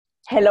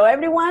Hello,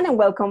 everyone, and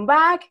welcome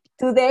back.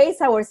 Today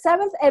is our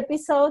seventh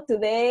episode.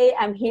 Today,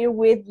 I'm here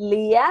with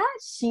Leah.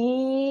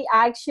 She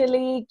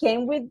actually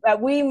came with,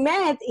 we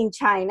met in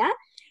China.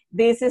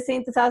 This is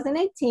in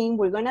 2018.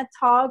 We're going to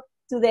talk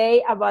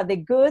today about the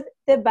good,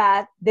 the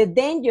bad, the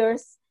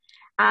dangers,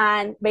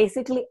 and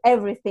basically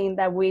everything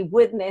that we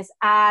witness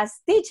as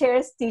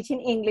teachers teaching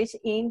English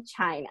in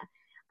China.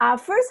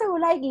 First, I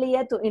would like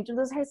Leah to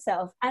introduce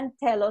herself and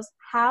tell us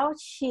how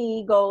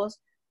she goes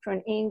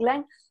from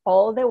England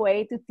all the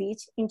way to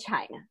teach in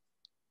China.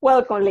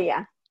 Welcome,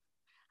 Leah.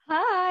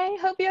 Hi,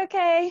 hope you're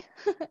okay.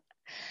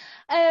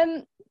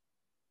 Tell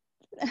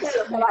us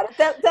about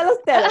it.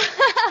 Tell us.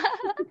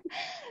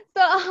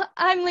 So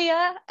I'm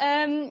Leah.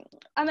 I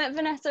met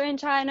Vanessa in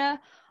China.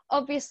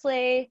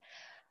 Obviously,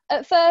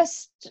 at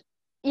first,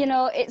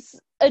 it's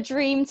a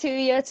dream to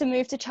you to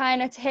move to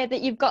China, to hear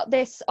that you've got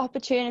this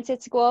opportunity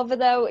to go over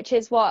there, which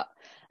is what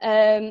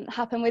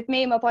happened with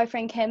me. My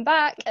boyfriend came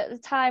back at the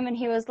time and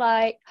he was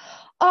like,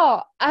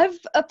 oh, I've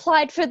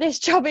applied for this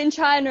job in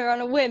China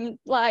on a whim.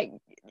 Like,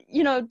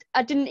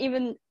 I didn't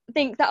even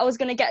think that I was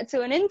going to get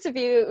to an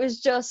interview. It was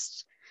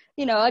just,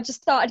 I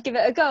just thought I'd give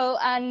it a go.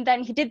 And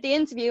then he did the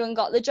interview and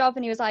got the job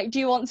and he was like, do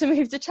you want to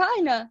move to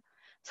China?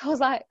 So I was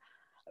like,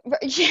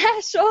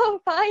 yeah, sure,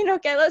 fine,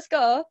 okay, let's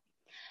go.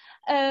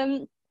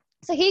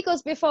 So he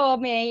goes before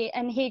me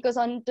and he goes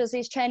on, does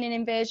his training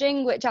in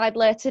Beijing, which I'd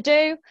later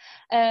do.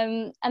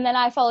 And then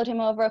I followed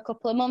him over a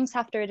couple of months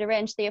after he'd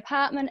arranged the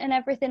apartment and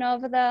everything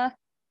over there.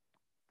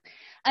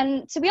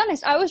 And to be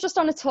honest, I was just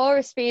on a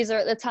tourist visa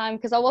at the time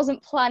because I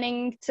wasn't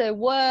planning to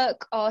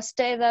work or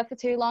stay there for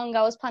too long.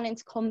 I was planning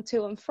to come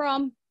to and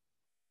from.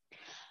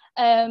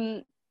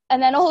 And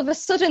then all of a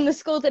sudden, the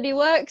school that he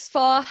works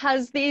for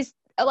has these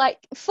like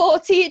 4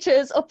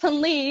 teachers up and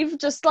leave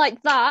just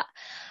like that.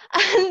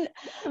 And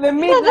the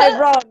midnight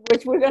run,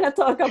 which we're going to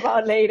talk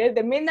about later,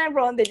 the midnight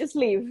run, they just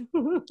leave.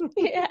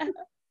 Yeah.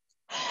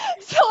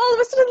 So all of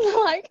a sudden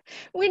they're like,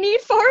 we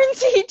need foreign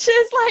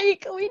teachers,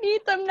 like we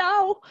need them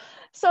now.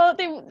 So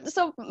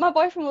my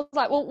boyfriend was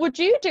like, well, would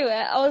you do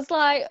it? I was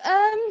like,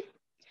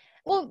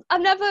 well,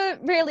 I've never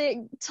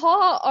really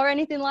taught or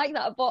anything like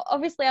that, but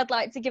obviously I'd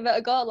like to give it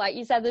a go. Like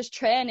you said, there's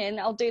training,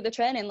 I'll do the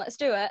training, let's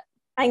do it.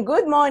 And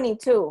good money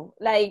too.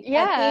 Like,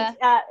 yeah,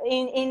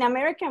 in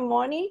American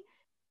money,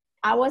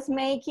 I was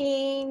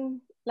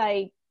making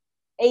like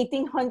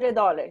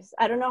 $1,800.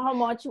 I don't know how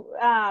much,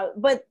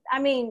 but I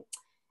mean,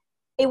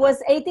 it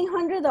was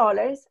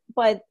 $1,800,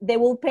 but they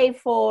will pay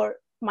for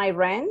my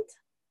rent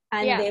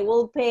and they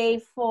will pay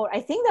for,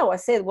 I think that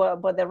was it. Well,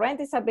 but the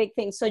rent is a big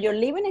thing. So your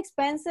living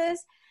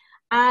expenses,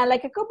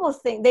 like a couple of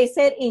things. They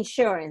said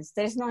insurance.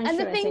 There's no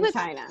insurance in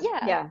China.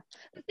 Yeah.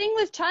 The thing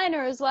with China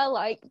as well,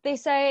 like they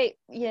say,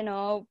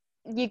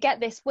 you get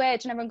this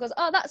wage and everyone goes,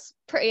 oh, that's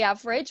pretty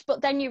average.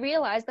 But then you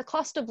realize the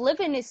cost of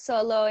living is so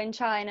low in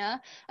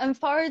China and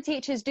foreign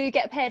teachers do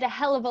get paid a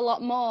hell of a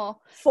lot more.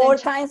 4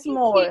 times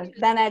more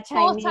than a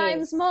Chinese. 4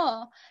 times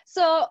more.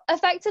 So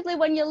effectively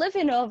when you're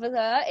living over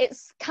there,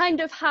 it's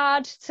kind of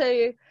hard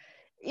to,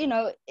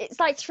 it's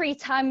like 3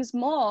 times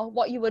more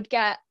what you would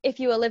get if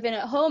you were living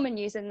at home and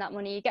using that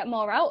money. You get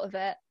more out of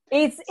it.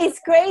 It's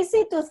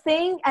crazy to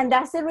think, and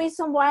that's the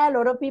reason why a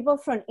lot of people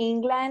from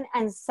England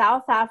and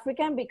South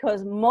Africa,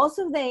 because most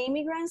of the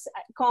immigrants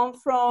come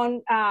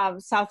from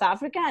South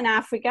Africa and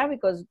Africa,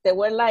 because they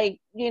were like,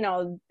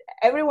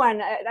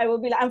 everyone, I will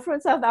be like, I'm from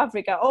South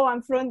Africa. Oh,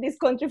 I'm from this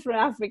country from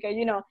Africa,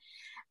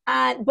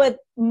 but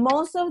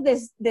most of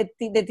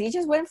the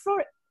teachers went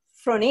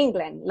from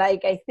England.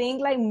 Like, I think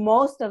like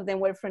most of them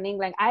were from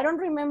England. I don't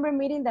remember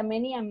meeting that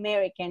many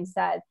Americans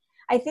that,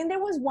 I think there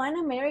was one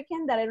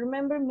American that I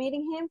remember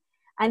meeting him,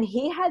 and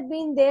he had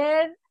been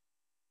there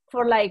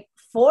for like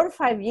 4 or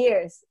 5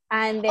 years.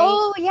 And then,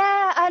 oh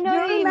yeah, I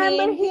know. You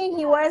remember him?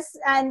 He was,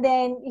 and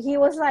then he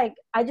was like,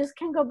 I just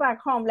can't go back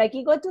home. Like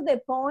he got to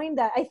the point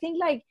that I think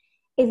like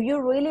if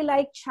you really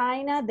like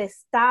China, the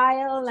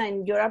style,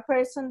 and you're a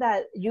person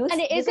that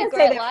and it is a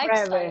great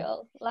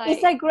lifestyle. Like,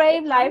 it's a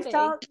great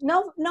lifestyle.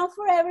 No, not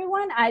for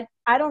everyone.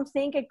 I don't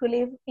think I could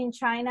live in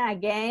China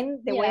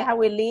again the way how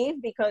we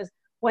live, because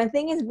one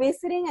thing is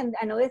visiting and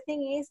another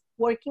thing is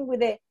working with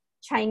the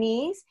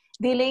Chinese,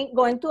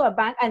 going to a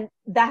bank. And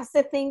that's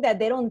the thing that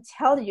they don't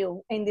tell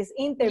you in this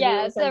interview.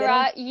 Yeah, there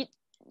are, you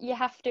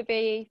have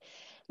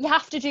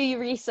to do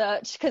your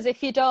research, because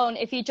if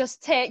you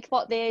just take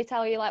what they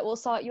tell you, like, we'll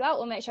sort you out,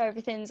 we'll make sure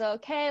everything's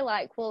okay,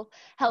 like, we'll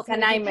help you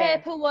with your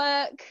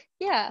paperwork.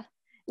 Yeah.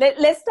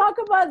 Let's talk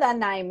about that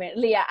nightmare,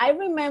 Leah. I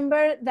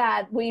remember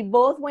that we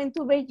both went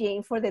to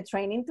Beijing for the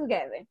training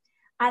together.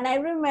 And I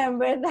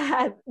remember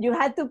that you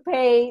had to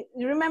pay.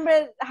 You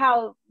remember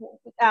how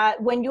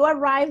when you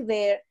arrive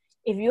there,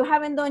 if you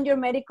haven't done your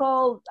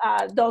medical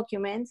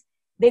documents,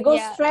 they go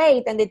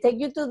straight and they take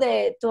you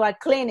to a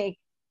clinic.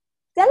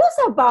 Tell us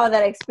about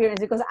that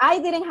experience, because I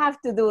didn't have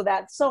to do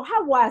that. So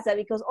how was that?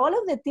 Because all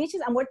of the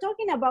teachers, and we're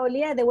talking about,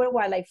 Leah, they were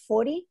what, like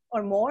 40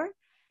 or more?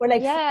 Or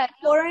like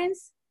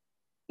Florence?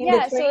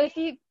 So if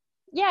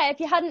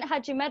you hadn't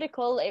had your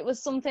medical, it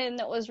was something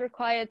that was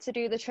required to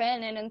do the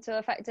training and to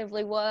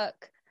effectively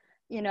work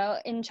you know,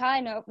 in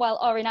China, well,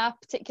 or in our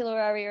particular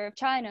area of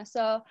China.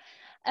 So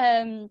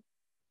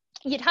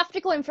you'd have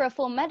to go in for a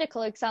full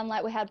medical exam.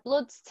 Like, we had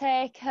bloods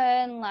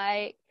taken.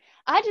 Like,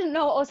 I didn't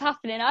know what was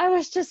happening. I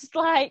was just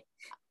like,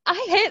 I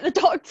hate the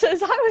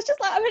doctors. I was just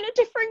like, I'm in a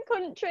different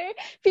country.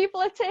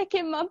 People are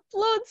taking my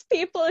bloods.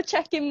 People are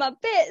checking my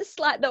bits.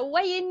 Like, they're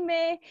weighing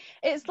me.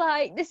 It's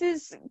like, this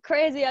is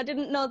crazy. I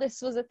didn't know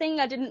this was a thing.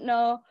 I didn't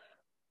know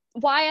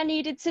why I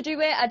needed to do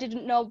it. I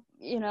didn't know,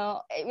 you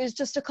know, it was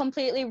just a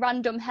completely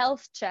random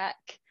health check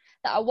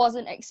that I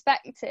wasn't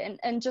expecting,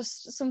 and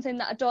just something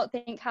that I don't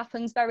think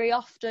happens very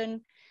often,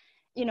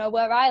 you know,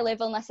 where I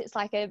live, unless it's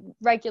like a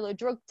regular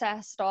drug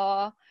test.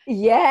 Or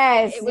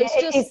yes, it was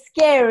just, it's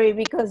scary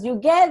because you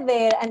get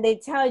there and they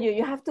tell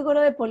you have to go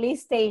to the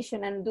police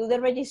station and do the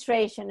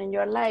registration, and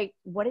you're like,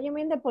 what do you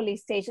mean the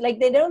police station? Like,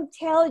 they don't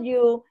tell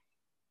you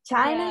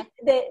China.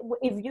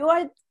 If you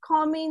are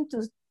coming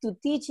to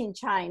teach in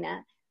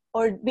China,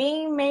 or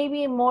being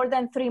maybe more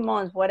than 3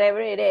 months, whatever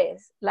it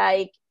is,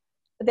 like,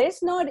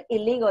 there's not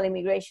illegal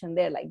immigration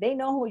there. Like, they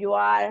know who you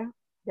are.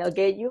 They'll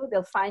get you.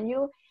 They'll find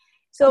you.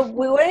 So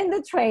we were in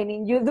the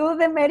training. You do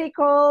the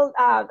medical.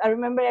 I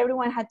remember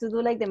everyone had to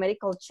do like the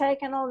medical check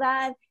and all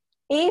that.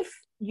 If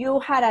you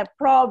had a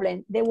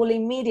problem, they will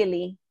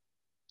immediately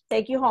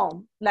take you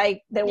home.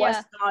 Like, there was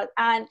not.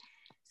 And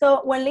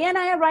so when Leah and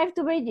I arrived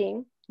to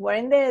Beijing, we're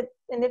in the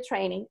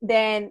training.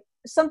 Then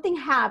something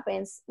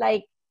happens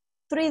like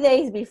 3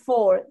 days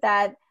before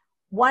that.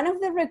 One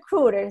of the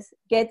recruiters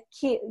get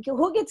killed.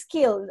 Who gets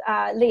killed,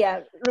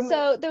 Leah?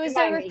 So there was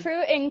a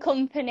recruiting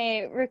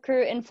company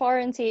recruiting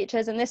foreign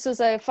teachers, and this was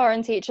a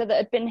foreign teacher that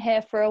had been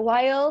here for a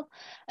while.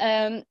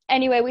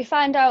 Anyway, we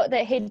found out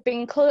that he'd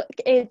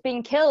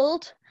been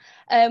killed.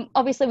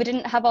 Obviously, we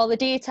didn't have all the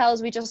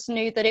details. We just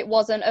knew that it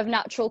wasn't of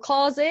natural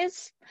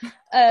causes.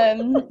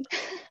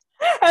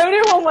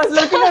 Everyone was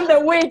looking on the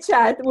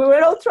WeChat. We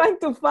were all trying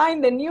to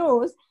find the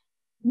news.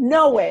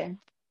 Nowhere.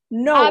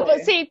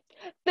 But see,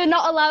 they're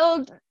not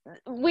allowed.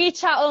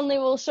 WeChat only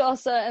will show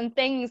certain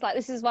things. Like,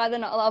 this is why they're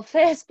not allowed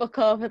Facebook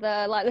over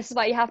there. Like, this is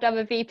why you have to have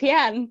a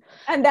VPN.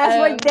 And that's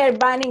why they're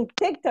banning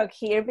TikTok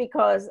here,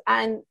 because,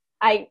 and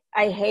I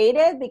hate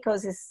it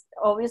because it's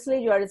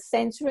obviously you are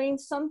censoring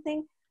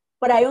something,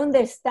 but I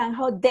understand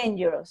how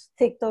dangerous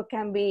TikTok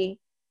can be.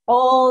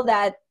 All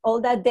that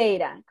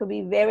data could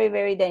be very,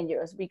 very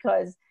dangerous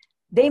because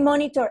they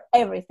monitor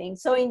everything.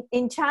 So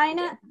in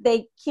China,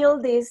 they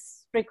killed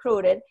this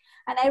recruited.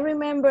 And I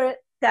remember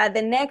that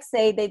the next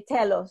day they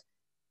tell us,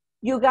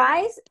 you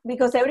guys,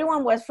 because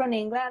everyone was from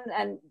England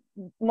and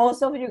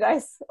most of you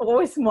guys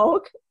always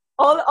smoke.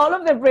 All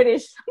of the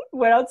British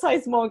were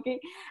outside smoking.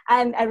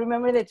 And I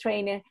remember the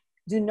trainer,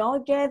 do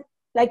not get,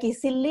 like,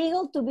 it's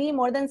illegal to be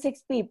more than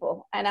 6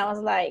 people. And I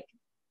was like,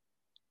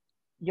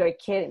 you're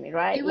kidding me,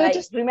 right? Like,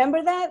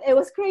 remember that? It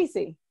was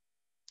crazy.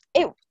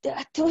 It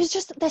was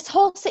just this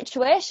whole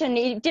situation.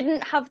 He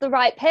didn't have the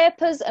right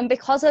papers, and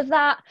because of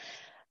that,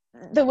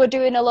 they were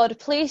doing a lot of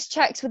police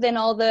checks within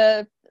all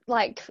the,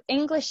 like,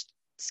 English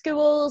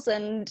schools,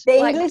 and the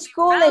English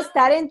school is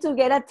starting to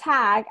get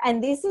attacked,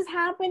 and this is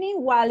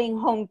happening while in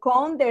Hong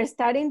Kong they're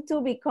starting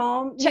to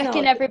become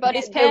checking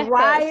everybody's papers. The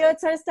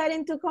riots are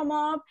starting to come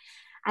up,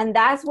 and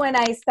that's when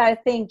I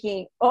start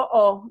thinking,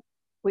 I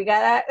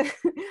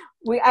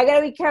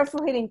gotta be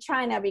careful here in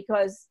China,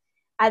 because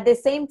at the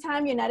same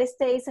time United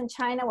States and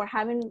China were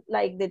having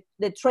like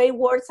the trade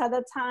wars at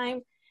the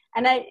time.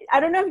 And I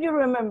don't know if you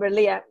remember,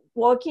 Leah,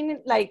 walking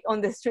like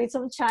on the streets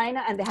of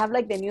China, and they have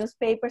like the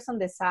newspapers on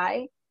the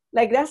side.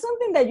 Like, that's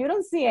something that you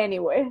don't see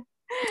anywhere.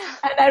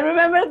 And I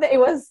remember that it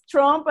was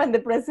Trump and the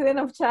president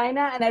of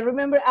China. And I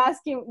remember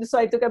asking, so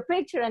I took a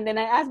picture, and then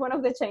I asked one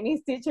of the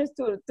Chinese teachers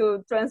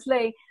to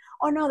translate,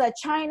 oh no, that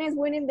China is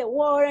winning the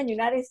war and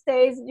United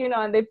States,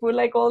 and they put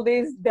like all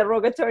these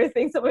derogatory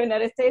things about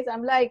United States.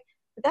 I'm like,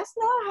 that's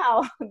not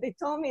how they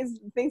told me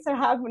things are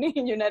happening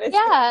in United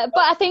States. Yeah,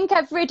 but I think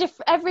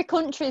every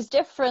country is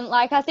different.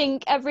 Like, I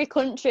think every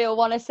country will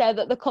want to say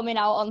that they're coming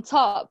out on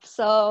top.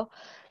 So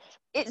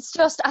it's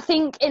just, I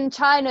think in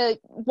China,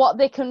 what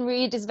they can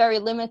read is very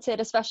limited,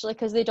 especially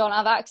because they don't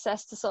have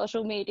access to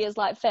social medias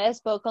like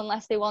Facebook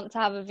unless they want to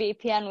have a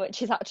VPN,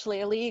 which is actually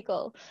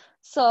illegal.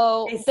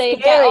 So they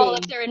get all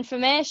of their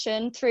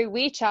information through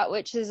WeChat,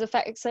 which is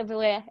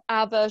effectively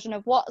our version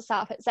of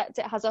WhatsApp, except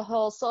it has a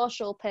whole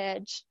social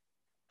page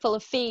full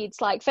of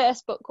feeds like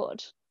Facebook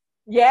would.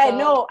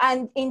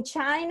 And in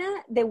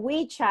China, the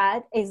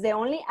WeChat is the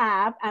only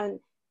app,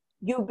 and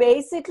you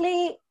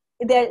basically,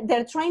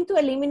 they're trying to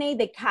eliminate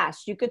the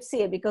cash. You could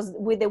see it, because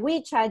with the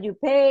WeChat you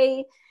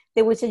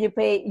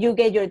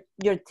get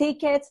your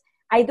tickets.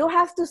 I do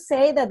have to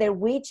say that their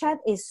WeChat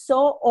is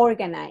so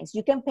organized.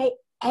 You can pay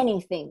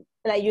anything.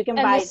 Like, you can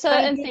buy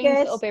certain things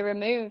that will be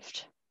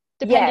removed.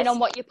 Depending on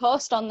what you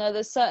post on there,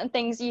 there's certain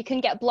things you can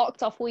get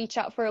blocked off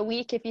WeChat for a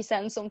week if you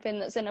send something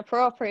that's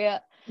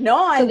inappropriate.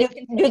 No, and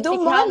you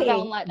do money.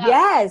 Like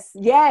that.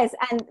 Yes.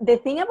 And the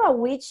thing about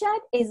WeChat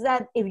is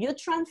that if you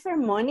transfer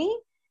money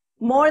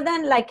more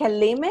than like a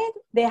limit,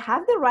 they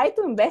have the right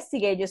to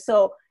investigate you.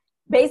 So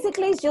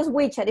Basically, it's just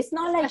WeChat. It's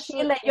not like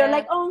Especially, like you're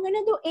like, oh, I'm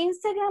gonna do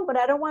Instagram, but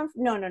I don't want.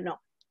 No, no, no.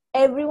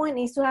 Everyone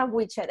needs to have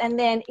WeChat, and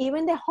then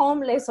even the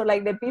homeless or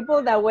like the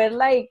people that were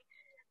like,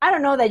 I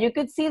don't know, that you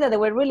could see that they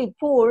were really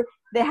poor.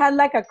 They had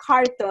like a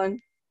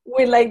carton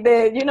with like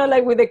the, you know,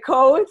 like with the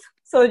code,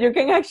 so you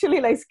can actually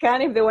like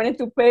scan if they wanted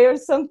to pay or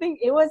something.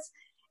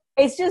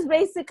 It's just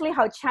basically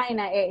how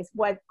China is,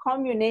 what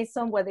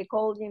communism, what they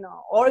call, you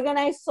know,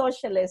 organized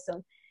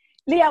socialism.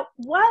 Leah,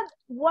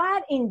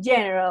 what in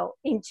general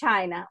in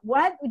China,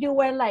 what you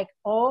were like,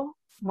 oh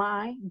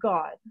my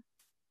God?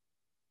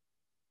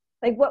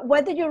 Like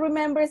what do you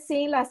remember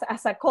seeing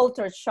as a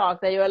culture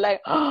shock that you were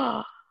like,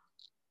 oh,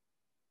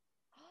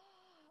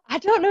 I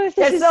don't know if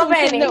this there's is so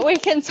something many that we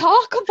can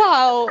talk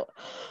about.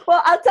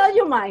 Well, I'll tell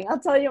you mine.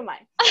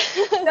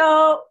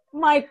 So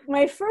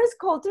my first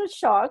culture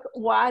shock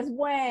was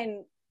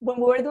when we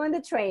were doing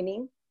the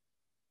training,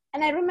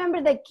 and I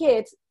remember the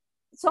kids.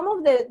 Some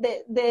of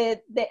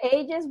the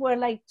ages were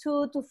like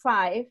 2 to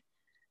 5,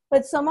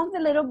 but some of the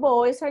little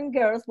boys and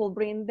girls will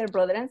bring their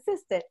brother and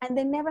sister, and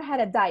they never had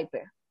a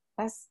diaper.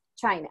 That's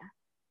China,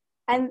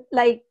 and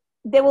like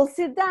they will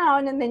sit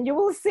down, and then you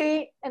will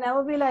see, and I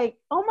will be like,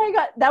 oh my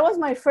God, that was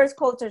my first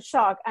culture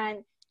shock,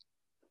 and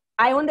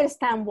I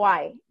understand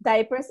why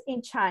diapers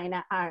in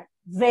China are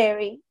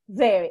very,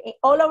 very,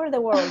 all over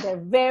the world,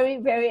 they're very,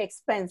 very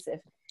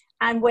expensive.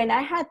 And when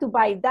I had to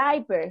buy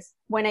diapers,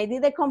 when I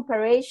did the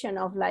comparison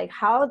of like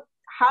how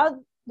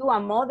do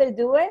a mother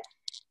do it,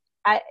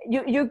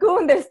 you could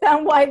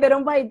understand why they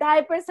don't buy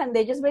diapers, and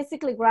they just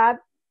basically grab,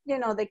 you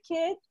know, the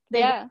kid,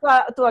 they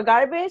go to a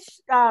garbage,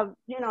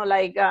 you know,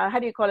 like how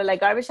do you call it, like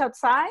garbage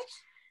outside,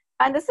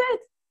 and that's it.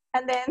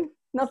 And then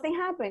nothing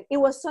happened. It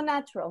was so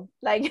natural.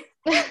 Like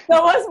that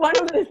was one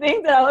of the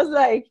things that I was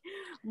like,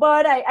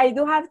 but I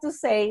do have to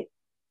say,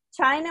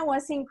 China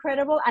was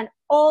incredible, and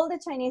all the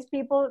Chinese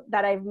people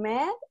that I've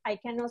met, I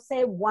cannot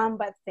say one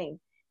bad thing.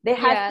 They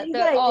had things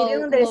that I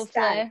didn't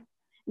understand.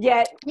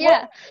 Lovely.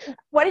 Yeah.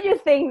 What do you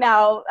think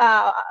now?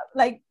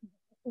 Like,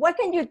 what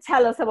can you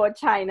tell us about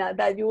China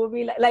that you will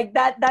be like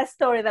that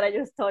story that I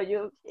just told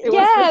you?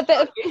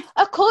 But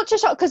a culture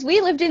shock, because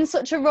we lived in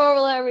such a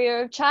rural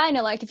area of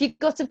China. Like if you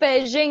go to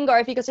Beijing, or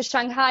if you go to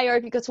Shanghai, or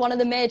if you go to one of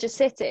the major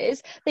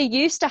cities, they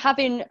used to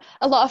having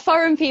a lot of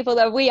foreign people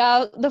there. We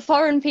are the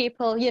foreign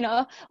people, you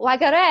know,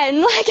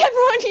 Wagaren. Like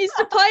everyone used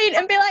to point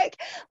and be like,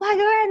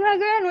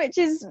 Wagaren, which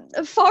is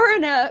a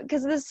foreigner,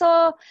 because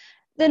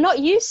they're not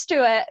used to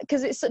it,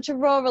 because it's such a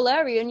rural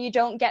area and you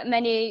don't get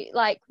many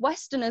like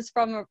Westerners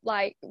from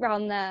like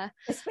around there.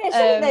 Especially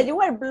that you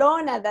were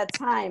blown at that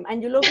time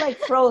and you look like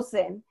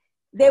Frozen.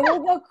 They will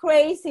go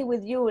crazy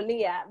with you,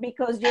 Leah,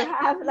 because you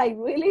have like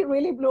really,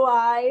 really blue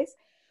eyes.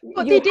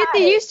 But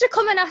they used to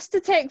come and ask to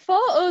take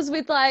photos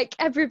with like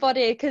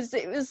everybody, because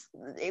it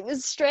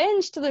was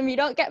strange to them. You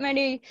don't get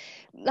many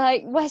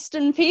like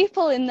Western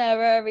people in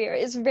their area.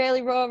 It's a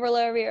really rural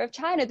area of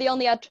China. They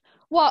only had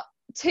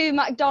 2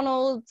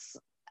 McDonald's,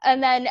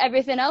 and then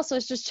everything else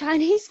was just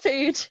Chinese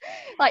food.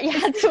 Like you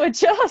had to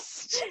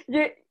adjust.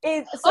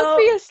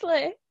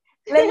 Obviously.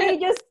 Let me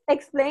just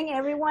explain,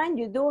 everyone.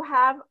 You do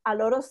have a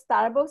lot of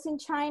Starbucks in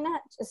China.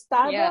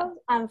 Starbucks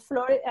and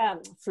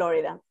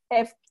Florida.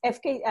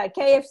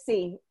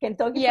 KFC,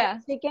 Kentucky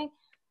Fried Chicken,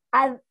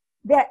 and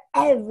they're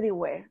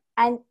everywhere.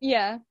 And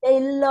they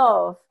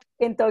love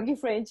Kentucky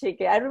Fried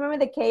Chicken. I remember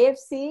the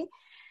KFC.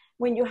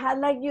 When you had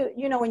like,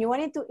 you know, when you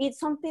wanted to eat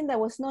something that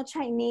was not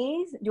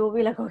Chinese, you will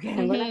be like, okay,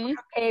 I'm going to go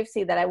to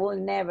KFC, that I will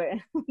never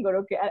go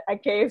to a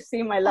KFC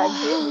in my life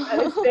here in the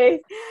United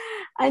States.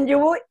 And you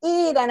will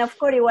eat, and of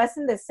course it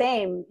wasn't the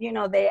same. You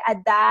know, they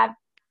adapt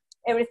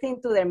everything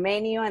to their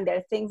menu, and there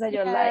are things that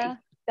you're like,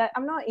 that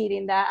I'm not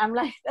eating that. I'm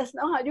like, that's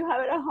not how you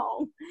have it at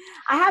home.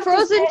 I have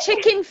frozen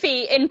chicken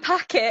feet in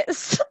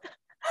packets.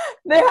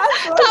 They have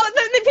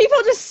that people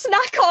just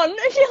snack on.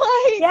 And you're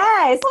like,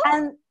 yes,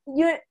 and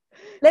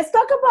Let's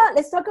talk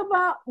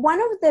about one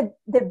of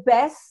the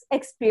best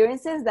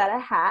experiences that I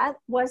had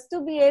was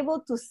to be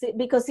able to see,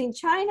 because in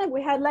China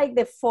we had like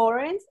the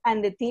foreigners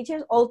and the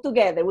teachers all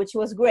together, which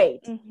was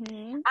great.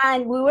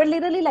 And we were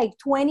literally like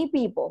 20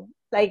 people,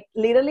 like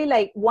literally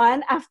like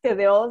one after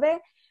the other.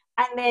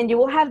 And then you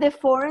will have the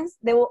foreigners,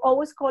 they will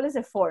always call us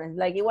a foreign.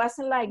 Like it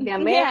wasn't like the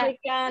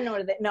American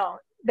or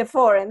the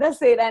foreign,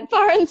 that's it. And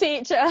foreign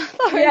teacher.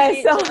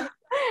 So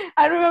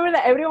I remember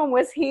that everyone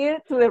was here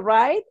to the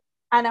right.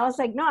 And I was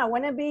like, no, I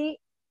want to be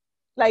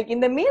like in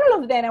the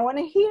middle of them. I want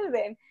to hear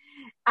them.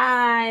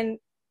 And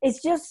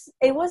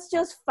it was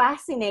just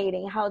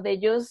fascinating how they're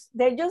just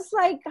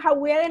like how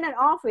we're in an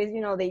office, you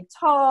know, they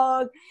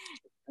talk.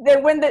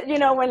 Then when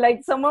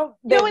like some of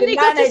when they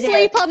go to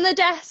sleep on the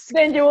desk.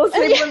 Then you will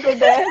sleep on the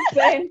desk.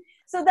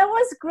 So that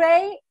was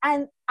great.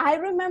 And I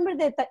remember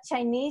that the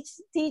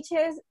Chinese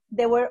teachers,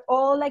 they were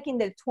all like in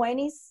their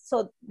 20s.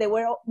 So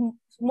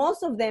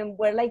most of them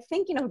were like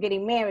thinking of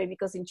getting married,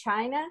 because in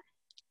China,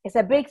 it's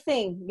a big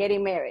thing,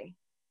 getting married.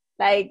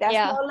 Like, that's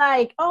not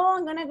like, oh,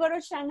 I'm going to go to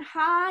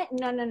Shanghai.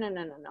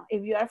 No.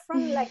 If you are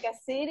from like a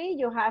city,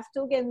 you have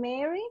to get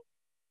married,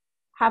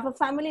 have a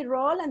family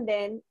role, and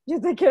then you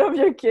take care of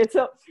your kids.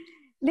 So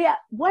Leah,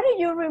 what do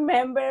you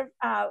remember?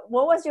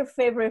 What was your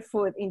favorite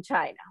food in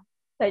China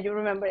that you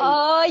remember eating?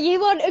 Oh, you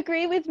won't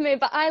agree with me,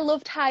 but I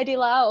loved Heidi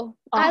Lao.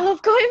 I Oh,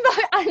 love going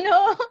back. I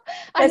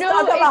let's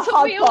talk know it about took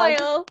hot me a pot.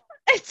 while.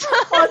 It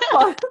Hot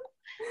pot.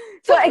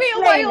 So took me a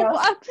explain while,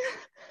 but us.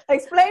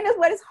 Explain us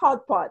what is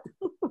hot pot.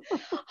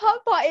 hot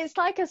pot, it's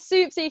like a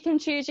soup, so you can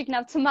choose. You can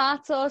have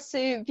tomato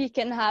soup, you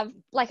can have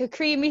like a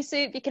creamy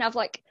soup, you can have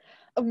like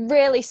a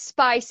really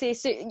spicy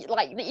soup,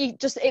 like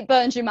it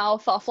burns your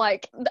mouth off.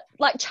 Like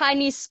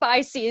Chinese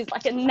spicy is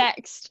like a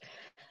next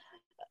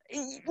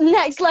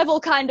level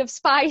kind of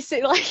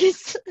spicy. Like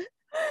it's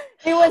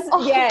It was,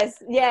 oh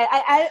yes, yeah.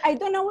 I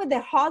don't know what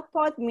the hot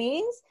pot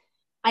means.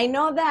 I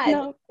know that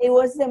no. it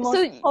was the most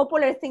So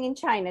popular thing in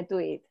China to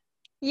eat.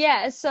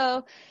 yeah,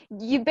 so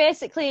you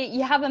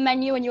have a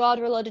menu and you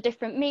order a lot of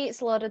different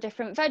meats, a lot of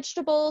different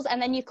vegetables, and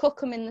then you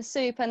cook them in the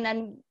soup, and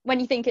then when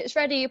you think it's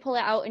ready, you pull it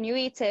out and you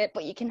eat it.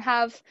 But you can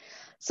have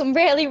some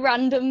really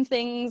random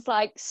things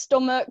like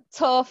stomach,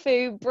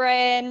 tofu,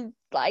 brain,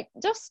 like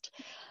just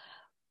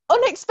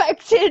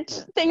unexpected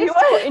things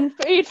to put in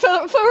food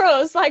for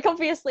us. Like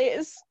obviously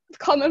it's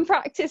common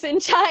practice in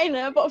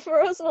China, but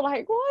for us we're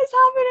like, what is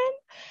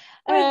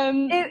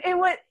happening?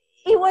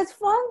 It was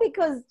fun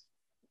because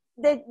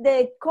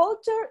the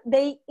culture,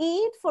 they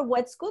eat for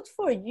what's good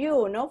for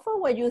you, not for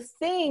what you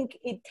think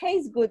it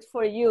tastes good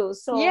for you.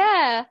 So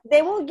Yeah,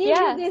 they will give you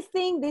yeah. this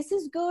thing. This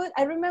is good.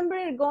 I remember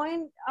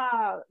going.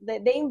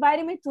 They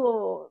invited me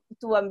to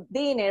a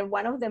dinner.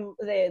 One of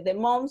the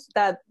moms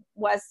that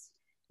was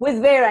with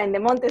Vera in the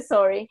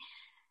Montessori,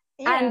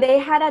 and Yeah. they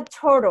had a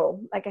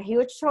turtle, like a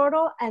huge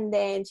turtle, and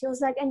then she was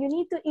like, "And you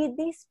need to eat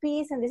this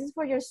piece, and this is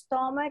for your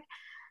stomach."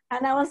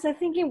 And I was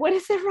thinking, what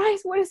is the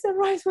rice? What is the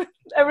rice?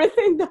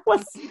 Everything that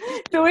was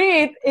to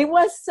eat. It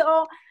was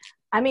so,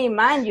 I mean,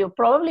 man, you're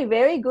probably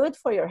very good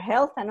for your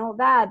health and all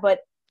that, but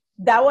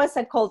that was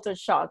a culture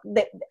shock.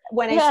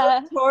 When I saw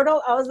the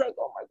turtle, I was like,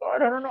 oh my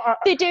God, I don't know.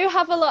 They do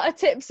have a lot of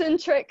tips and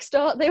tricks,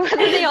 don't they? Whether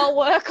they all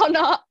work or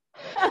not.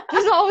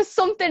 There's always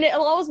something,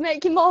 it'll always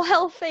make you more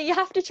healthy. You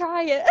have to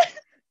try it.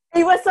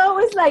 It was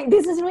always like,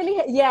 this is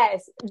really,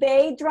 yes,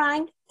 they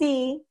drank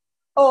tea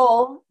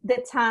all the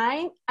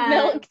time. And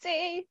milk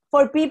tea.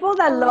 For people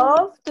that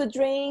love to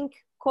drink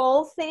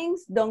cold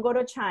things, don't go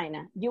to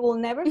China. You will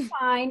never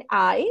find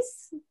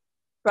ice,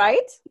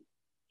 right?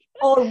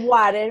 Or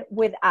water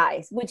with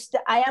ice, which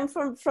I am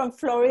from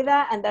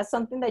Florida, and that's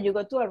something that you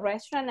go to a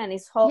restaurant and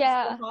it's hot.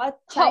 Yeah, So hot.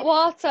 hot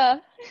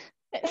water.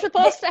 It's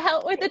supposed to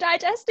help with the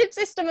digestive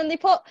system, and they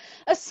put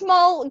a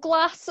small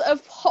glass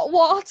of hot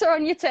water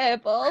on your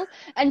table.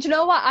 And you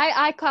know what?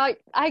 I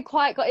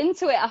quite got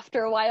into it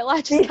after a while.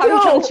 I just carried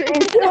on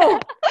drinking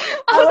it.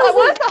 I was like,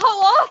 where's the hot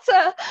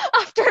water?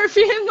 After a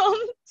few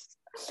months,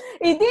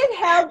 it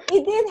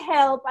did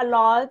help a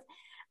lot.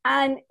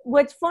 And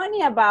what's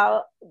funny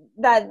about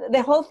that,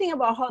 the whole thing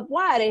about hot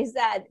water is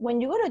that when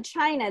you go to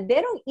China,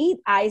 they don't eat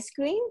ice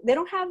cream. They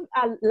don't have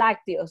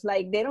lactose,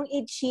 like they don't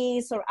eat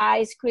cheese or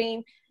ice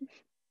cream.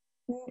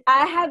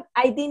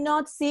 I did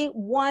not see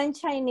one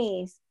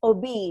Chinese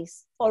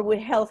obese or with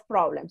health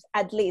problems,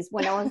 at least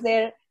when I was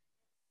there.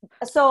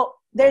 So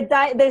their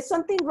diet, there's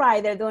something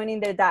right they're doing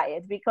in their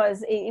diet,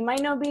 because it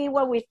might not be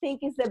what we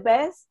think is the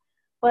best,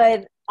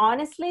 but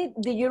honestly,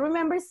 do you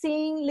remember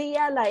seeing,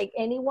 Leah, like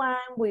anyone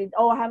with,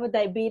 I have a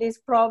diabetes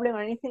problem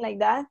or anything like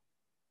that?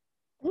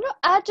 No,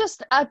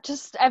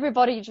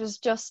 everybody was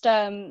just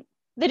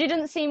there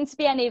didn't seem to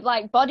be any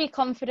like body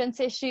confidence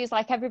issues.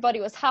 Like everybody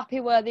was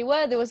happy where they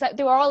were. They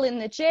were all in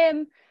the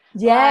gym.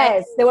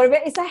 Yes, they were.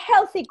 It's a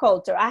healthy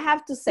culture, I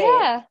have to say.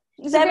 Yeah,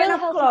 it's 7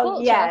 o'clock.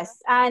 Yes,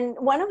 and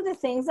one of the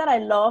things that I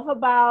love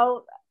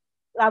about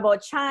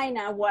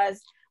China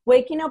was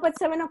waking up at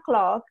 7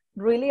 o'clock,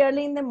 really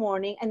early in the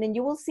morning, and then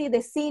you will see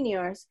the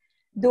seniors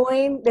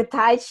doing the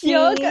Tai Chi,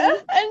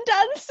 yoga,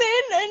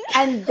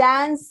 and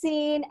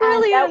dancing.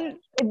 Brilliant.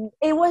 And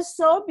it was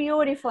so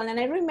beautiful. And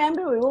I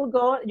remember we will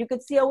go, you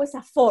could see always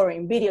a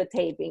foreign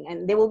videotaping,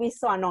 and they will be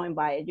so annoyed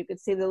by it. You could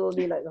see they will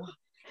be like, oh,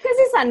 because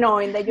it's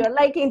annoying that you're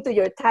like into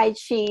your Tai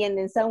Chi and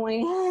then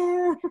someone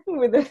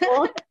with the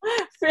phone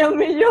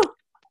filming you.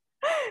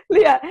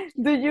 Leah,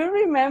 do you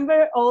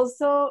remember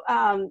also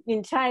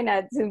in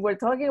China, since we're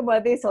talking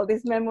about this, all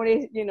these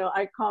memories,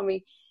 are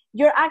coming.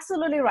 You're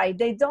absolutely right.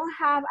 They don't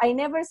have, I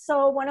never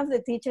saw one of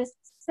the teachers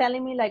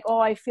telling me like, oh,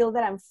 I feel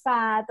that I'm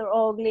fat or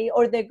ugly,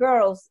 or the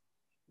girls.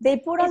 They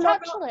put a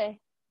lot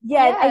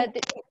of,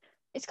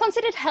 it's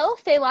considered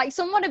healthy. Like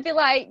someone would be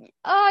like,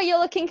 oh, you're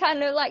looking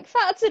kind of like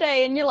fat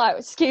today, and you're like,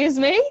 excuse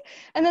me,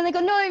 and then they go,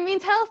 no, it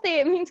means healthy,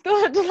 it means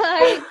good.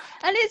 Like,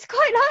 and it's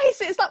quite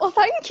nice. It's like, well,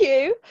 thank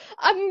you,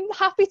 I'm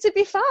happy to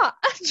be fat.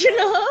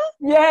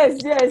 Yes.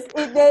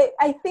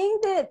 I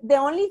think that the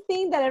only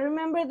thing that I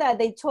remember that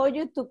they told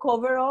you to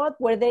cover up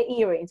were the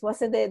earrings.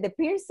 Was it the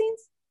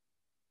piercings?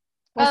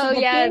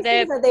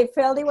 That they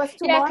felt it was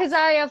too much? Yeah, because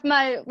I have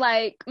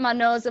my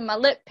nose and my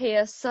lip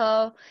pierced,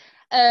 so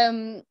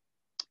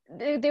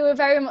they were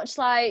very much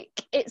like,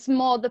 it's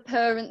more the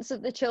parents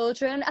of the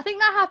children. I think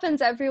that happens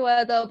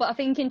everywhere though, but I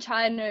think in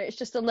China it's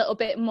just a little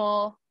bit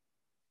more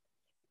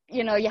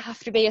you know, you have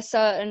to be a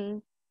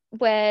certain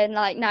way,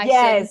 like nice.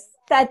 Yes,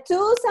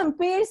 tattoos and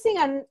piercing,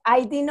 and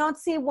I did not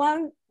see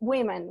one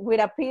woman with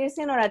a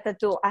piercing or a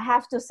tattoo. I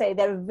have to say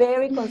they're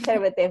very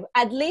conservative,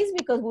 at least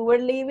because we were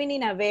living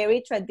in a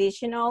very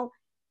traditional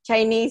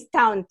Chinese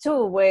town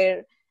too,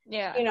 where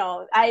you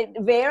know,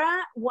 Vera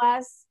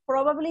was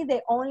probably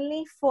the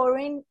only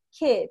foreign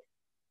kid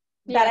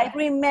that I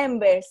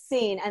remember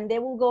seeing, and they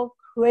will go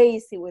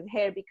crazy with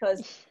her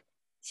because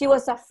she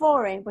was a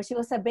foreign, but she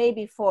was a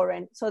baby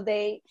foreign. So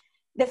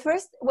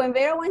when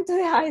Vera went to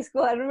the high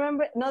school, I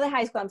remember, not the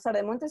high school, I'm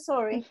sorry, the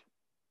Montessori,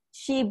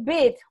 she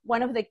bit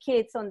one of the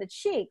kids on the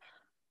cheek.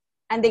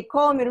 And they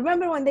called me.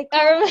 Remember when they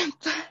called? I remember.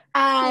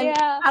 And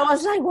I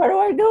was like, what do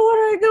I do? What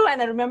do I do?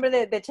 And I remember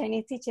the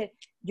Chinese teacher,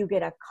 you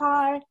get a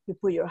card, you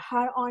put your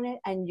heart on it,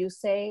 and you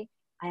say,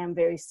 I am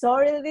very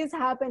sorry that this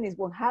happened. This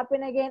won't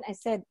happen again. I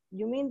said,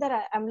 you mean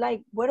that I'm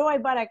like, where do I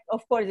buy?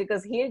 Of course,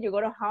 because here you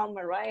go to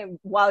Hallmark, right? And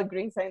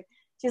Walgreens. And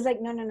she's like,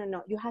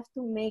 no. You have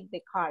to make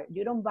the card.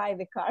 You don't buy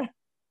the card.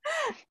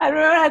 I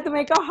remember I had to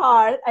make a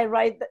heart. I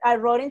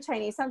wrote in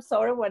Chinese, I'm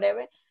sorry,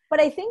 whatever. But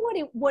I think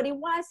what it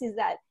was is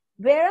that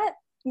Vera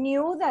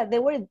knew that they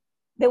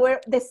were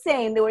the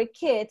same, they were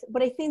kids,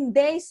 but I think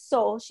they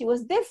saw she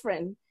was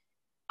different.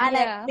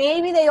 And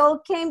maybe they all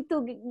came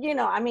to, you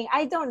know, I mean,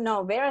 I don't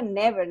know. Vera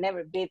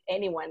never beat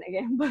anyone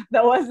again, but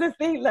that was the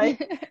thing.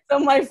 Like, so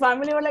my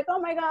family were like, oh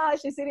my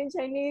gosh, she's eating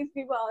Chinese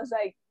people. I was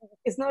like,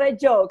 it's not a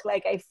joke.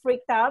 Like, I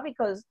freaked out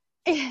because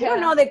you don't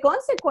know the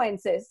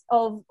consequences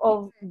of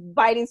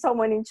biting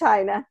someone in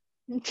China.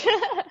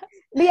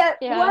 Leah,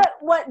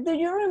 what do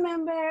you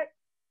remember?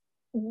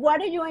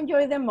 What do you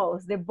enjoy the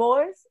most, the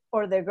boys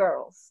or the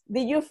girls?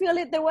 Did you feel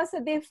there was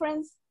a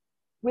difference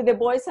with the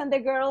boys and the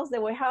girls,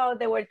 how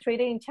they were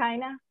treated in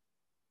China?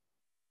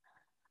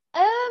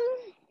 I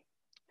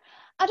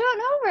don't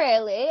know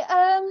really.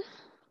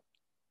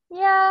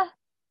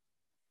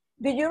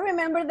 Do you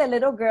remember the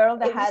little girl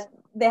that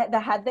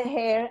had the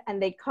hair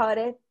and they cut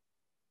it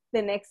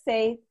the next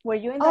day? Were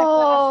you in that class?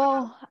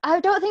 Oh, I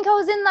don't think I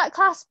was in that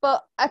class,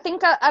 but I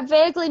think I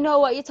vaguely know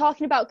what you're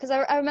talking about because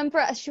I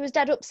remember she was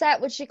dead upset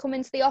when she come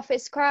into the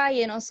office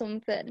crying or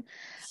something.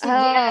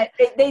 Yeah,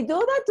 they do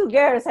that to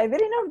girls. I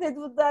didn't know if they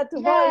do that to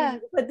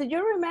boys. But do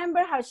you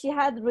remember how she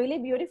had really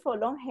beautiful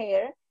long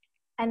hair?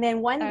 And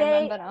then one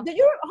day, how old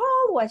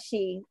was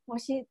she?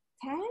 Was she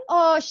 10?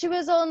 Oh, she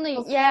was only,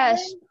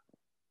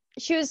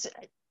 she was...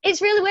 It's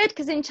really weird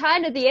because in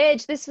China, the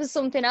age, this was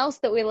something else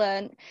that we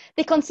learned.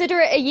 They consider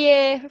it a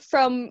year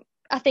from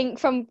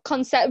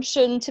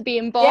conception to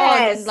being born.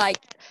 Yes. And like,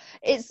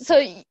 it's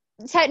so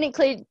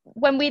technically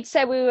when we'd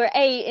say we were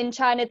 8 in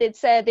China, they'd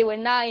say they were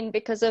 9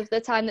 because of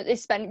the time that they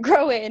spent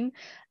growing.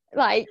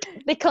 Like,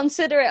 they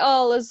consider it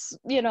all as,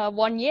 you know,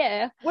 1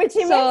 year. Which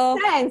makes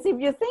sense if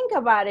you think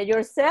about it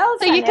yourself.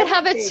 So you could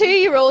have a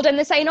 2-year-old and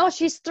they're saying, oh,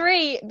 she's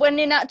 3, when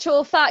in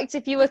actual fact,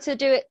 if you were to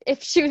do it,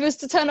 if she was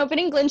to turn up in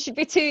England, she'd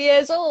be 2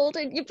 years old.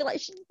 And you'd be like,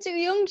 she's too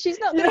young. She's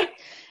not going to...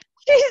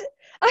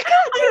 I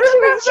can't do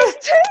it. She's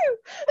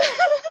 2.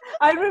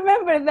 I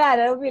remember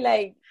that. I'll be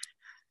like,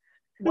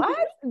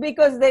 what?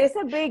 Because there is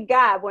a big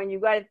gap when you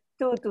got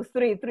 2 to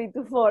 3, 3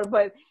 to 4.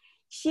 But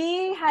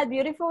she had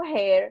beautiful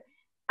hair.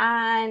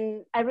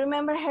 And I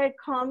remember her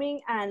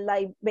coming and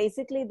like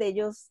basically they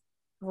just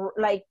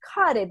like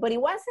cut it, but it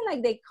wasn't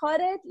like they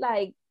cut it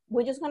like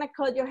we're just gonna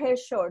cut your hair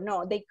short.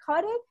 No, they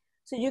cut it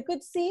so you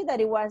could see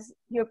that it was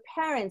your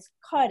parents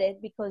cut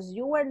it because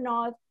you were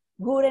not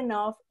good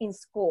enough in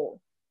school.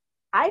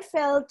 I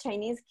felt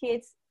Chinese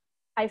kids,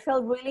 I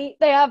felt really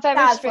they are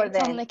very strict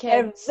on the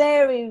kids.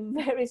 They're very,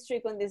 very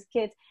strict on these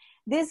kids.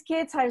 These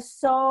kids are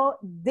so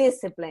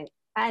disciplined,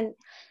 and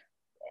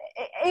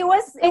it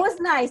was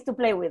nice to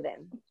play with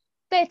them.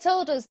 They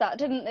told us that,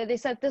 didn't they? They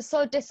said they're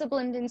so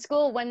disciplined in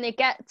school. When they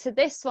get to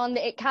this one,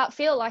 that it can't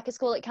feel like a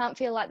school. It can't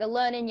feel like they're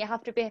learning. You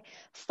have to be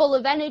full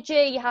of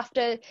energy. You have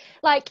to,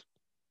 like,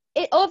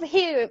 it over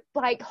here,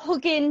 like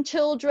hugging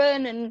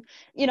children and,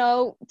 you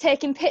know,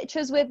 taking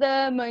pictures with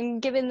them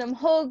and giving them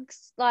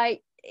hugs.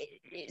 Like,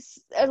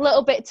 it's a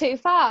little bit too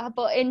far.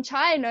 But in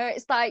China,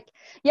 it's like,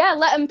 yeah,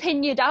 let them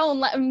pin you down.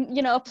 Let them,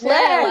 you know,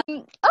 play.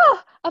 Yeah.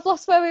 Oh, I've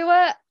lost where we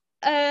were.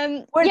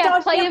 Playing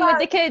with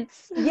the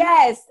kids.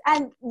 Yes,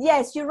 and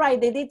yes, you're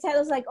right. They did tell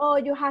us like, oh,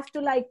 you have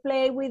to like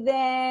play with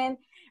them,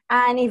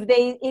 and if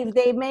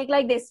they make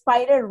like the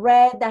spider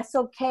red, that's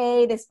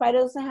okay. The spider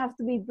doesn't have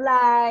to be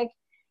black,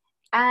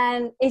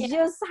 and it's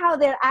just how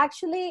they're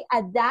actually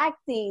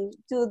adapting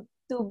to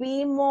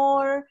be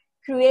more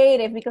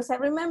creative. Because I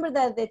remember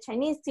that the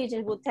Chinese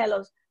teachers would tell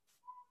us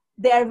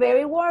they are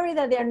very worried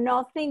that they're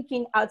not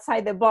thinking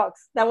outside the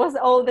box. That was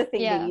all the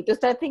thing. They need to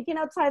start thinking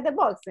outside the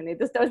box. They need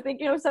to start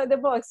thinking outside the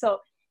box. So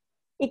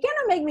it kind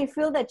of made me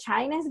feel that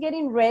China is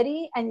getting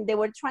ready and they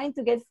were trying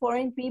to get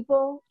foreign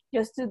people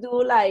just to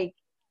do like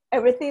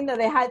everything that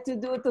they had to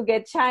do to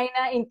get China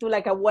into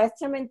like a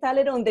Western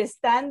mentality,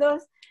 understand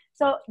us.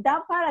 So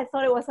that part, I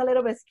thought it was a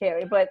little bit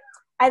scary, but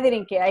I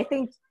didn't care. I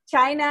think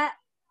China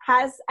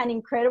has an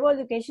incredible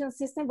education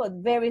system, but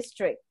very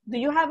strict. Do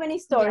you have any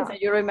stories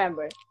that you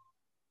remember?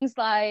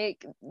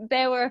 like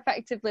they were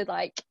effectively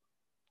like,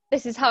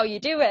 this is how you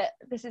do it.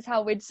 This is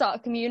how we'd sort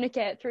of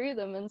communicate through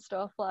them and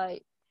stuff.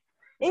 Like,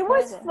 it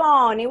was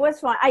fun. It was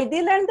fun. I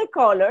did learn the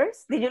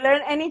colors. Did you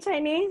learn any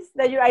Chinese?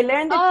 I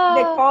learned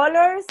the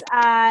colors,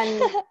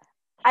 and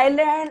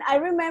I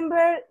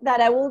remember that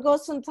I will go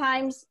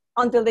sometimes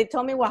until they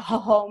told me what ho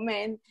ho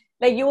meant.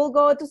 Like, you will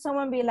go to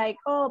someone and be like,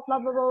 oh, blah,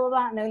 blah, blah, blah,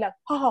 blah. And they're like,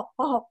 ho ho,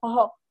 ho ho, ho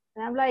ho.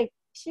 And I'm like,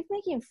 she's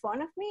making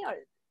fun of me? Or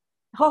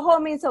ho ho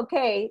means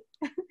okay.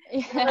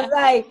 Yeah.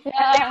 Like,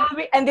 yeah.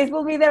 And this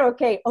will be there,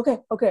 okay.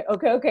 And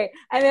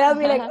then I'll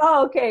be like,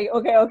 oh, okay.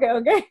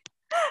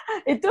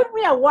 It took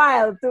me a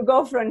while to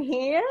go from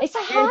here. It's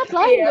a hard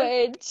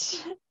language.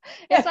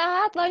 It's a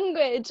hard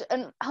language.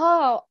 And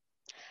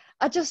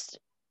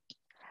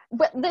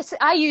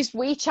I used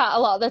WeChat a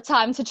lot of the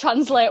time to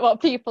translate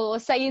what people were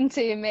saying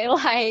to me.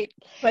 Like,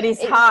 but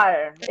it's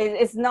hard.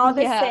 It's not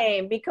the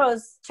same,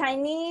 because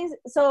Chinese.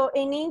 So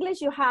in English,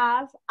 you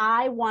have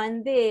 "I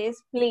want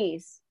this,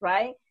 please,"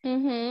 right?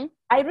 Mm-hmm.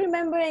 I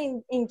remember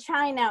in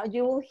China,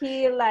 you will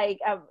hear like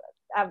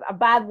a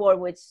bad word,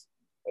 which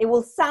it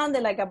will sound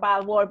like a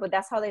bad word, but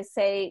that's how they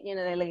say. You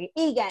know, they're like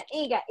 "iga."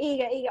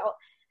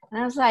 And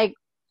I was like,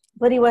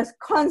 but it was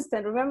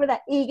constant. Remember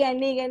that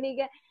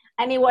 "iga."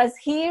 And it was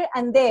here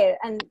and there.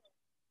 And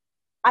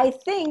I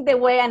think the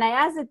way, and I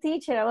asked the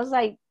teacher, I was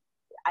like,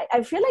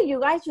 I feel like you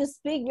guys just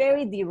speak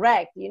very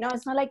direct, you know?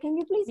 It's not like, can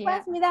you please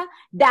pass me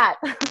that?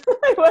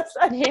 I was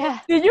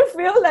like, did you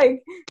feel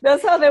like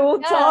that's how they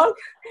would talk?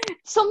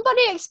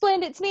 Somebody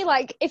explained it to me,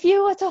 like, if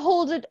you were to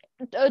hold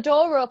a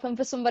door open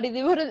for somebody,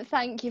 they wouldn't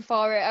thank you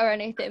for it or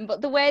anything.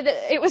 But the way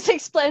that it was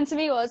explained to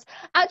me was,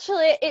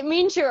 actually, it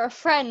means you're a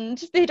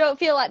friend. They don't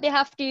feel like they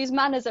have to use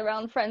manners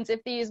around friends.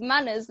 If they use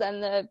manners, then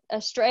they're a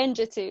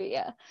stranger to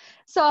you.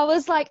 So I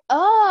was like,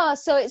 oh,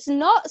 so it's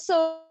not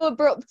so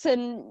abrupt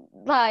and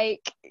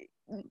like,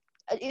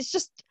 it's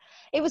just,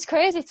 it was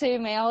crazy to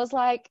me. I was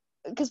like,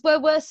 because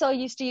we're so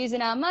used to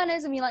using our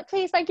manners and be like,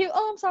 please, thank you,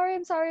 oh, I'm sorry.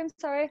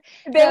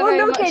 They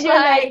will look at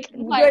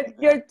you like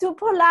you're too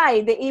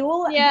polite. It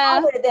will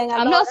bother them a lot.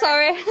 I'm not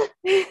sorry.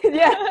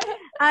 Yeah.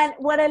 And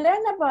what I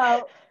learned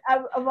about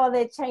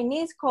the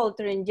Chinese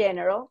culture in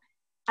general,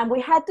 and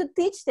we had to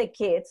teach the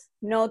kids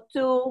not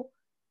to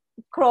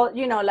crawl,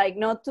 you know, like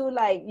not to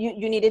like,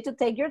 you needed to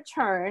take your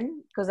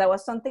turn, because that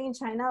was something in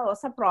China that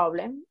was a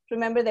problem.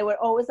 Remember, they were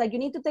always like, you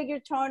need to take your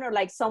turn, or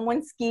like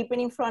someone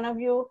skipping in front of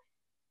you.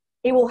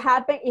 It will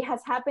happen. It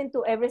has happened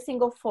to every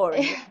single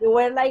foreigner. You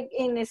were like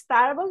in a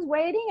Starbucks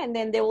waiting, and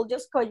then they will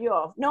just cut you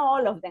off. Not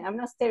all of them. I'm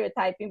not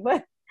stereotyping,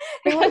 but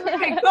it was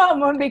very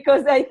common,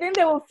 because I think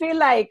they will feel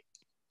like,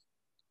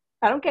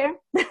 I don't care.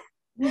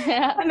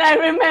 Yeah. And I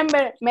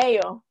remember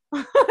Mayo.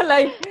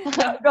 Like,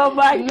 go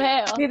back.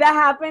 Mayo. Did that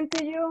happen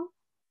to you?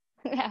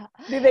 Yeah.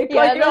 Did they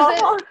cut you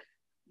off?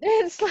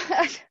 It's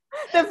like,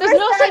 there's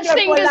no such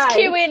thing as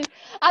queuing.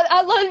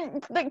 I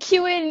learned that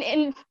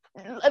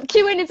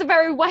queuing is a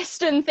very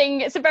Western thing.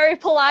 It's a very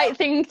polite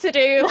thing to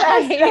do.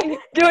 Like,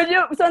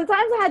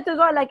 sometimes I had to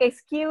go like,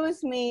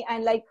 excuse me,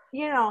 and like,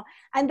 you know,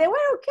 and they were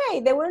okay.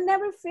 They will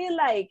never feel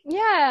like,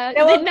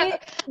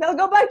 they'll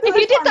go back to if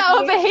you did that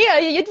over here,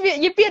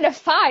 you'd be in a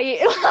fight.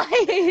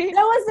 Like, that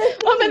was the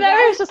thing, over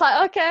there. It's just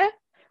like,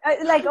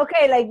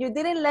 okay, like you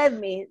didn't let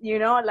me, you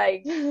know,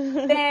 like.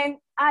 Then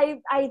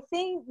I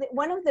think that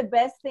one of the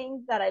best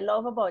things that I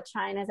love about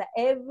China is that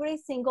every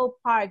single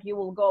park you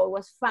will go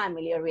was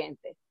family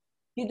oriented.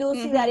 You do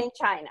see that in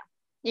China.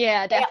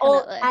 Yeah,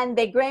 definitely. And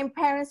the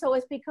grandparents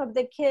always pick up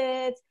the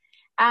kids.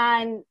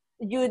 And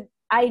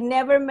I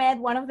never met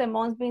one of the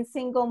moms being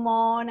single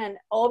mom. And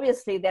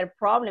obviously there are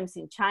problems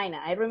in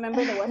China. I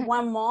remember there was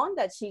one mom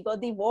that she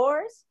got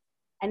divorced.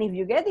 And if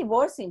you get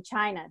divorced in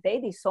China, they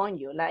disown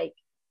you. Like,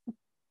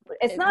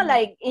 it's not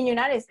like in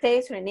United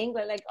States or in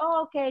England, like,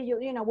 oh, okay,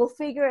 you know, we'll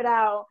figure it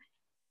out.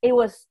 It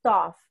was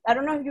tough. I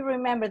don't know if you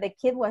remember, the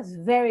kid was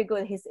very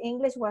good. His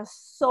English was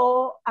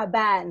so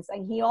advanced,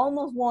 and he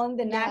almost won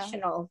the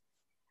national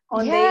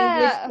on the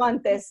English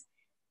contest.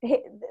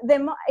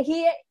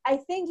 I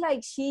think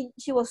like she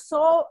was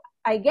so,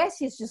 I guess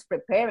she's just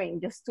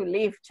preparing just to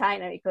leave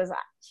China, because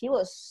she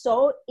was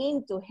so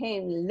into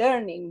him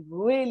learning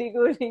really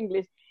good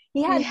English.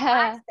 He had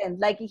accent,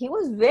 like he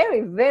was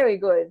very, very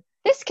good.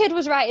 This kid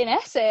was writing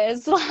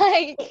essays,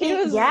 like he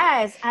was.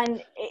 Yes,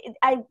 and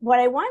what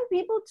I want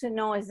people to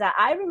know is that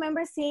I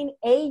remember seeing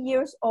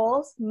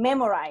 8-year-olds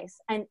memorize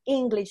an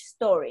English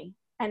story,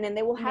 and then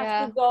they will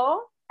have to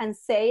go and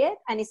say it,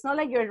 and it's not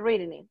like you're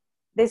reading it.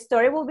 The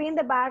story will be in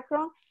the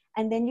background,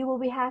 and then you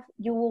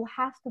will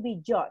have to be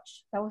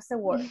judged. That was the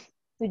word,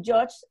 to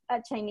judge a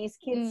Chinese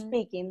kid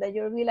speaking. That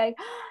you'll be like,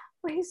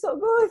 oh, he's so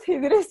good, he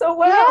did it so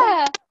well.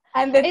 Yeah.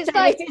 And the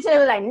Chinese teacher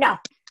was like, no,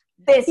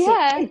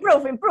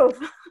 improve.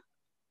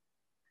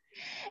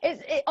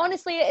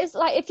 Honestly, it's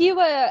like if you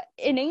were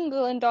in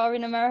England or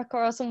in America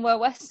or somewhere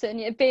Western,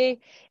 it'd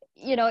be,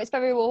 you know, it's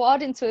very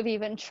rewarding to have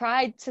even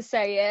tried to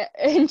say it.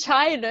 In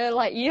China,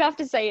 like, you have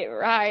to say it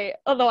right,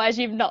 otherwise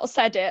you've not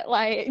said it.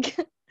 Like,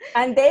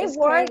 And they It's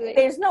work, crazy.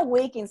 there's no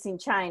weekends in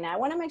China. I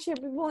want to make sure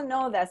people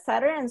know that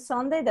Saturday and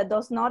Sunday, that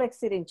does not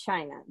exist in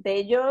China.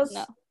 They just,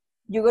 No.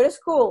 you go to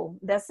school,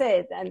 that's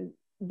it, and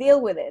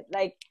deal with it.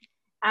 Like,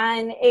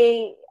 and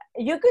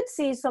you could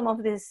see some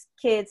of these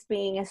kids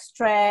being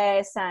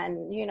stressed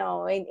and, you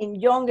know, in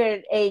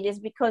younger ages,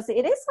 because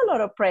it is a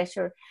lot of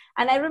pressure.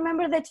 And I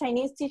remember the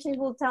Chinese teachers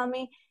will tell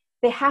me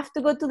they have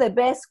to go to the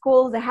best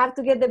schools, they have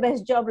to get the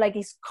best job. Like,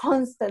 it's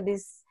constant,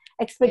 this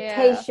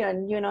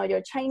expectation, you know,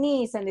 you're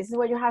Chinese and this is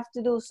what you have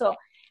to do. So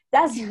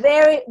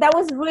that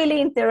was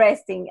really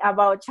interesting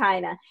about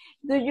China.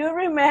 Do you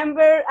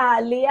remember,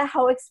 Leah,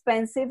 how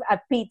expensive a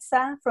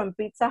pizza from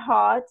Pizza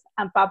Hut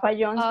and Papa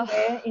John's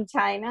were in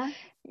China?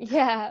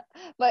 Yeah,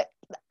 but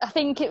I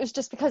think it was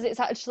just because it's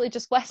actually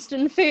just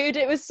Western food.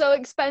 It was so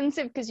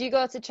expensive because you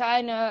go to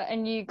China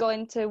and you go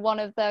into one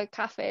of the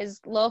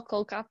cafes,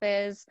 local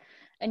cafes,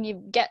 and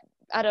you get,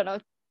 I don't know,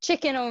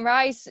 chicken and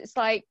rice. It's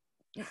like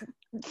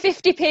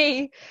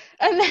 50p,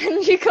 and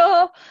then you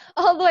go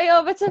all the way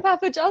over to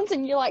Papa John's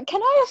and you're like,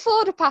 can I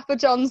afford a Papa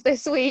John's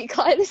this week?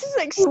 Like, this is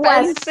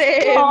expensive.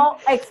 So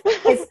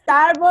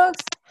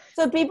Starbucks.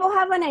 So people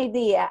have an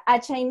idea. A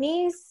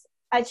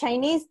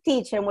Chinese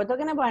teacher, and we're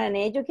talking about an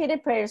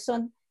educated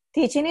person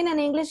teaching in an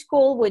English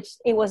school, which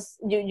it was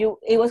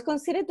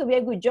considered to be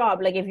a good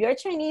job. Like, if you're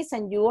Chinese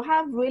and you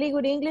have really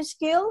good English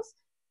skills,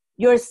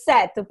 you're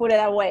set, to put it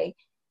that way.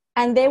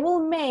 And they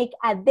will make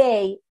a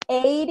day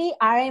 80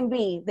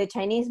 RMB, the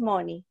Chinese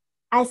money.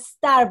 At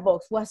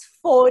Starbucks was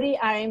 40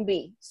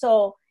 RMB.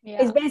 So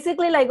it's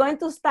basically like going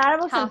to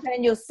Starbucks and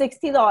paying you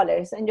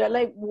 $60, and you're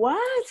like,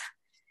 what?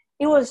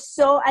 It was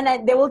so,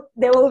 and they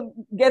will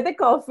get the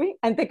coffee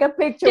and take a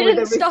picture with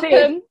the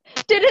receipt.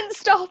 Didn't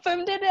stop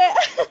them, did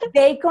it?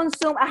 They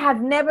consume. I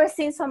have never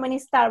seen so many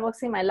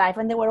Starbucks in my life,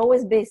 and they were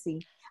always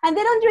busy. And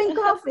they don't drink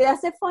coffee.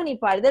 That's the funny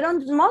part. They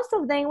don't. Most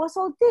of them was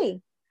all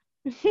tea.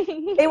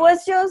 It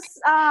was just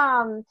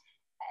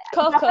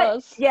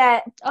Cocos.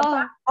 Yeah.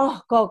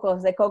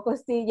 Cocos. The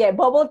cocos tea. Yeah,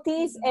 bubble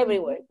teas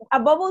everywhere.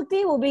 A bubble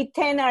tea will be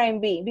 10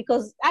 RMB,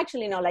 because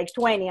actually no, like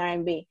 20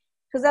 RMB.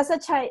 Because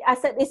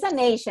it's an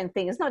Asian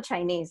thing. It's not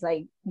Chinese.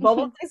 Like,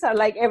 bubble teas are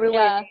like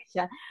everywhere in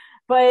Asia.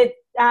 But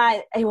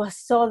it was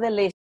so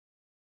delicious.